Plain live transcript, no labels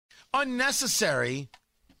Unnecessary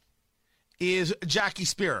is Jackie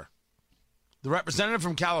Speier, the representative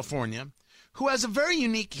from California, who has a very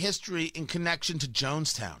unique history in connection to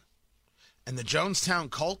Jonestown and the Jonestown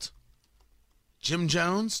cult. Jim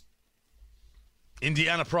Jones,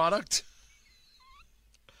 Indiana product,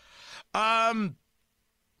 who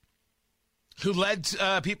led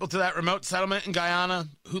people to that remote settlement in Guyana,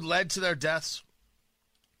 who led to their deaths.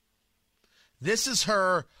 This is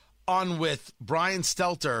her on with Brian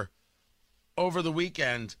Stelter over the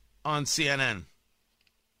weekend on CNN.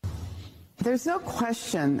 There's no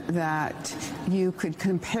question that you could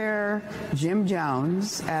compare Jim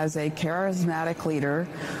Jones as a charismatic leader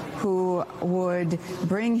who would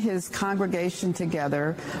bring his congregation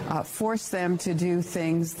together, force them to do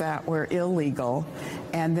things that were illegal,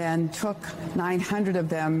 and then took 900 of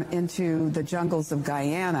them into the jungles of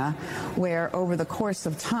Guyana, where over the course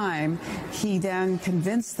of time, he then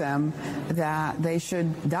convinced them that they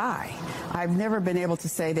should die. I've never been able to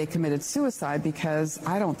say they committed suicide because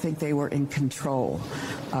I don't think they were in control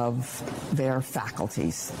of their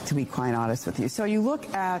faculties, to be quite honest with you. So you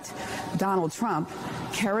look at Donald Trump,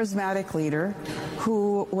 charismatic leader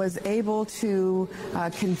who was able to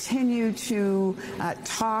continue to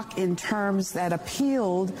talk in terms that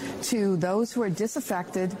appealed to those who are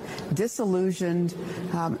disaffected, disillusioned,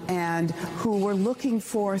 and who were looking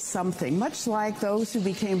for something, much like those who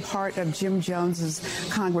became part of Jim Jones's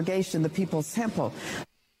congregation, the People's Temple.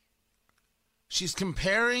 She's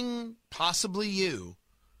comparing possibly you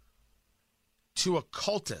to a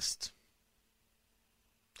cultist.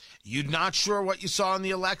 You're not sure what you saw in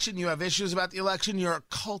the election. You have issues about the election. You're a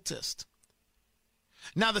cultist.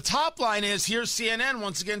 Now, the top line is, here's CNN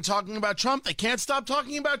once again talking about Trump. They can't stop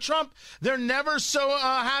talking about Trump. They're never so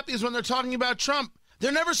happy as when they're talking about Trump.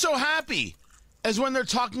 They're never so happy as when they're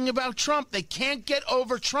talking about Trump. They can't get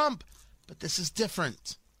over Trump. But this is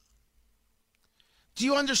different. Do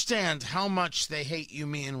you understand how much they hate you,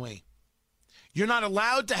 me, and we? You're not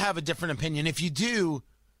allowed to have a different opinion. If you do,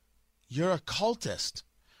 you're a cultist.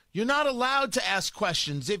 You're not allowed to ask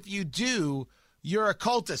questions. If you do, you're a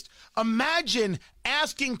cultist. Imagine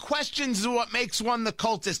asking questions is what makes one the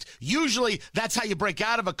cultist. Usually, that's how you break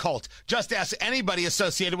out of a cult. Just ask anybody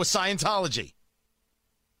associated with Scientology.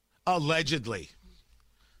 Allegedly.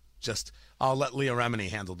 I'll let Leah Remini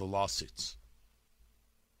handle the lawsuits.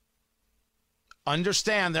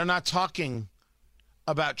 Understand, they're not talking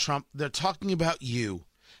about Trump. They're talking about you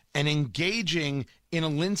and engaging in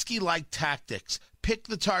Alinsky-like tactics. Pick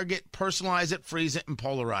the target, personalize it, freeze it, and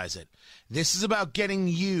polarize it. This is about getting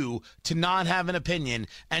you to not have an opinion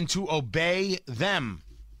and to obey them.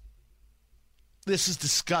 This is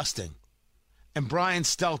disgusting. And Brian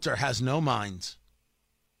Stelter has no mind.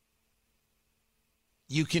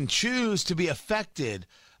 You can choose to be affected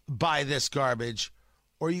by this garbage,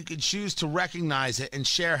 or you can choose to recognize it and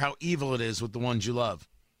share how evil it is with the ones you love.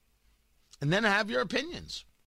 And then have your opinions.